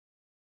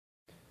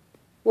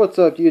What's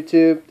up,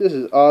 YouTube? This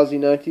is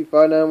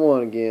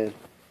Ozzy92591 again,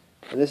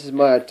 and this is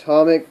my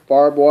Atomik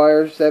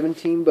Barbwire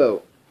 17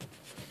 boat.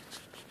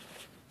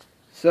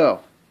 So,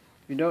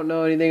 if you don't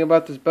know anything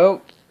about this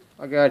boat,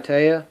 I gotta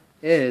tell you,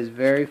 it is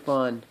very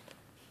fun,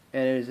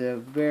 and it is a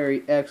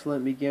very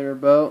excellent beginner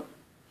boat.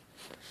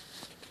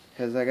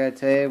 Because I gotta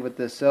tell you, with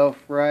the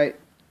self-right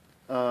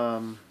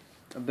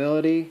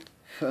ability,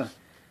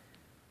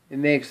 it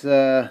makes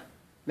life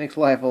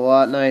a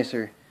lot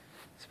nicer.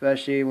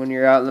 Especially when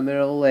you're out in the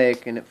middle of the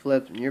lake and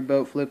your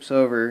boat flips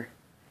over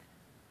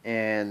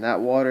and that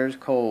water is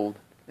cold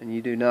and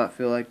you do not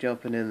feel like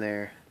jumping in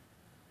there.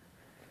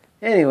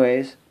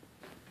 Anyways,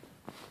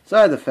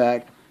 aside the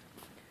fact,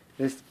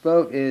 this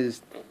boat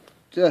is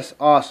just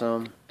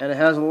awesome and it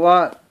has a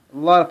lot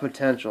of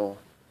potential.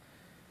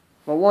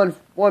 But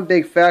one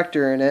big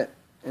factor in it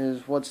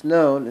is what's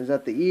known is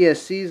that the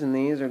ESCs in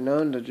these are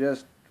known to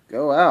just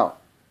go out.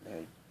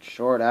 They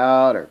short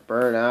out or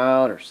burn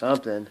out or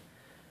something.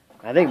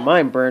 I think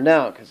mine burned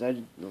out because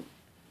I'm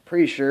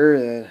pretty sure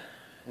that,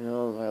 if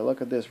I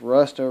look at this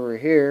rust over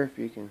here,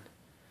 if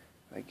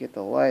I get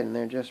the light in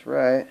there just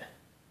right.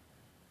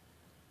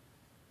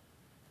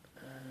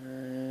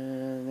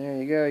 And there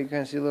you go, you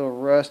kind of see a little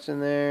rust in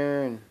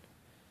there. And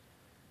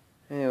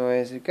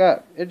anyways, it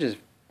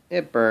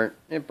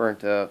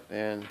burnt up,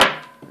 and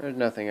there's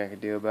nothing I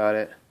could do about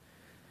it.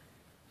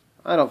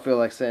 I don't feel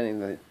like sending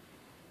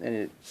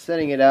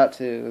it out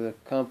to the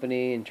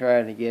company and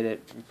trying to get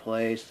it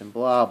replaced and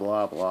blah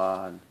blah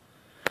blah.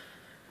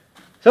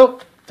 So,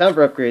 time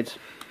for upgrades.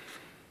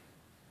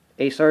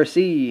 ACE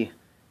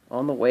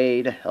on the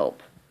way to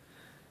help.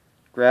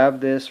 Grab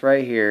this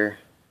right here.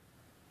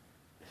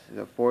 This is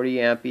a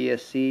 40 amp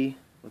ESC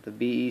with a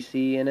BEC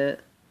in it.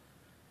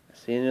 I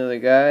see another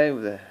guy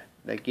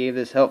that gave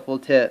this helpful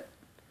tip,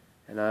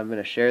 and I'm going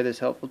to share this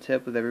helpful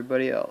tip with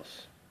everybody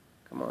else.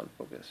 Come on,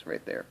 focus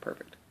right there.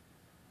 Perfect.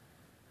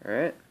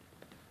 Alright.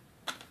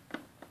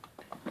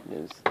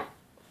 It's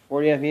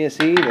 40 amp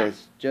ESC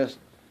that's just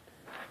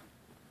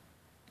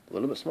a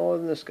little bit smaller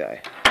than this guy.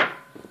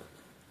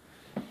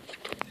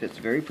 Fits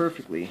very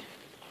perfectly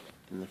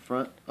in the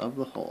front of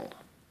the hull.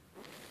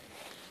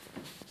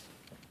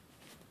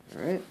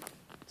 Alright,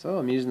 so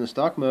I'm using the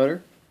stock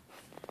motor.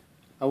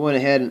 I went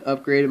ahead and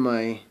upgraded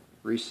my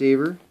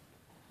receiver.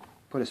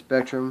 Put a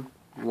Spectrum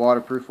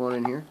waterproof one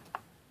in here.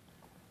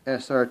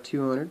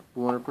 SR200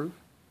 waterproof.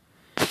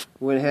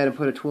 Went ahead and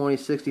put a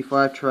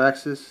 2065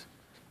 Traxxas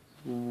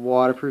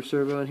waterproof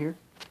servo in here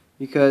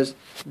because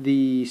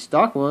the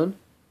stock one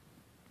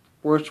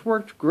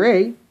worked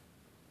great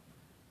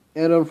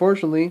and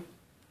unfortunately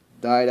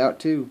died out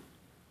too.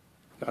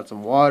 Got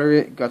some water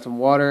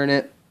in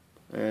it,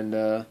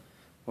 and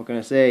what can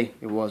I say?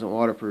 It wasn't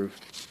waterproof.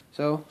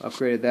 So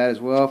upgraded that as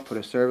well. Put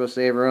a servo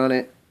saver on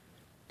it.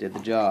 Did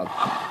the job.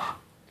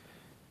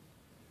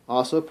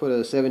 Also put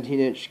a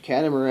 17-inch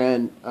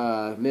catamaran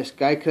Miss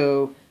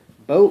Geico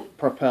boat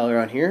propeller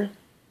on here,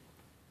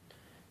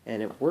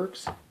 and it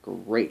works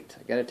great.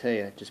 I gotta tell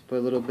you, just put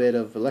a little bit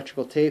of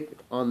electrical tape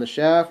on the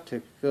shaft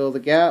to fill the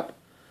gap,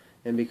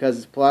 and because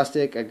it's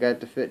plastic, I got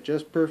it to fit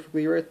just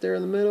perfectly right there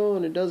in the middle,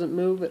 and it doesn't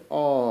move at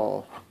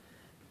all,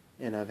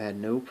 and I've had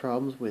no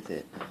problems with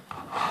it.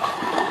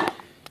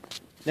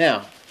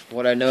 Now,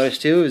 what I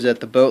noticed too is that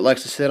the boat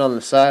likes to sit on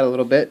the side a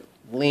little bit,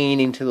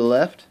 leaning to the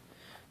left.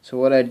 So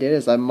what I did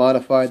is I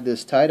modified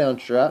this tie-down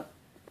strap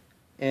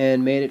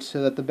and made it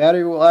so that the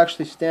battery will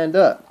actually stand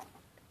up.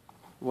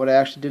 What I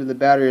actually did to the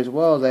battery as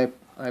well is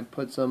I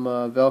put some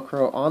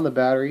Velcro on the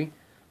battery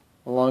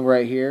along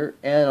right here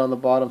and on the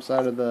bottom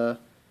side of the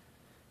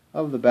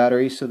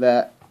battery so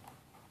that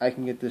I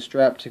can get this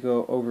strap to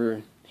go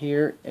over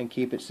here and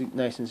keep it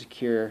nice and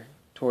secure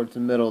towards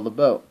the middle of the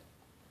boat.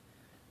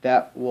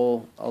 That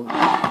will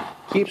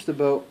keeps the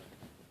boat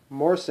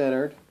more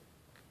centered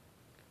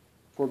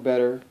for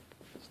better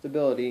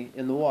stability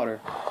in the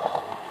water.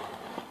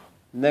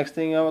 Next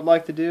thing I would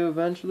like to do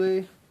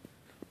eventually,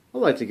 I'd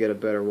like to get a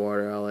better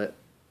water outlet.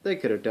 They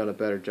could have done a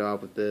better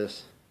job with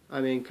this. I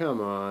mean, come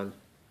on.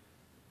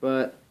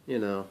 But,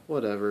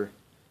 whatever.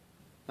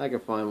 I can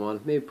find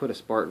one. Maybe put a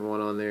Spartan one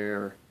on there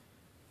or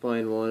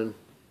find one.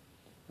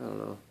 I don't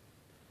know.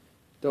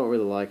 Don't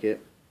really like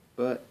it.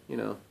 But, I'm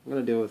going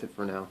to deal with it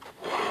for now.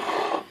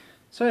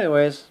 So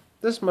anyways,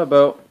 this is my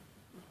boat.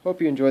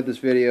 Hope you enjoyed this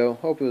video.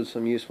 Hope it was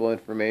some useful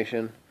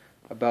information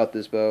about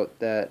this boat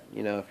that,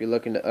 if you're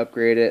looking to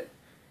upgrade it,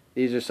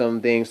 these are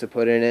some things to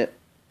put in it.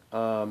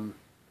 I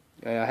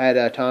had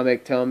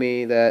Atomik tell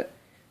me that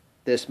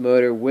this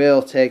motor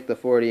will take the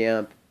 40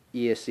 amp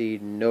ESC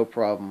no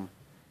problem.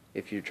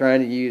 If you're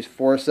trying to use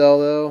 4-cell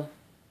though,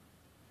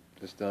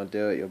 just don't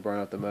do it. You'll burn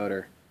out the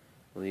motor.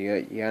 Well,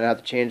 you're gonna have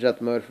to change out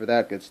the motor for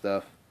that good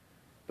stuff.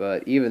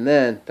 But even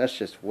then, that's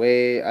just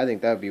I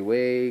think that would be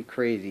way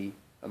crazy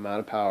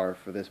amount of power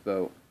for this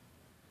boat.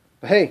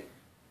 But hey,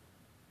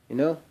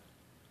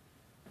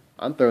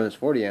 I'm throwing this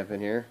 40 amp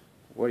in here.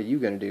 What are you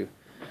going to do?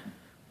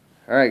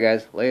 Alright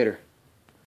guys, later.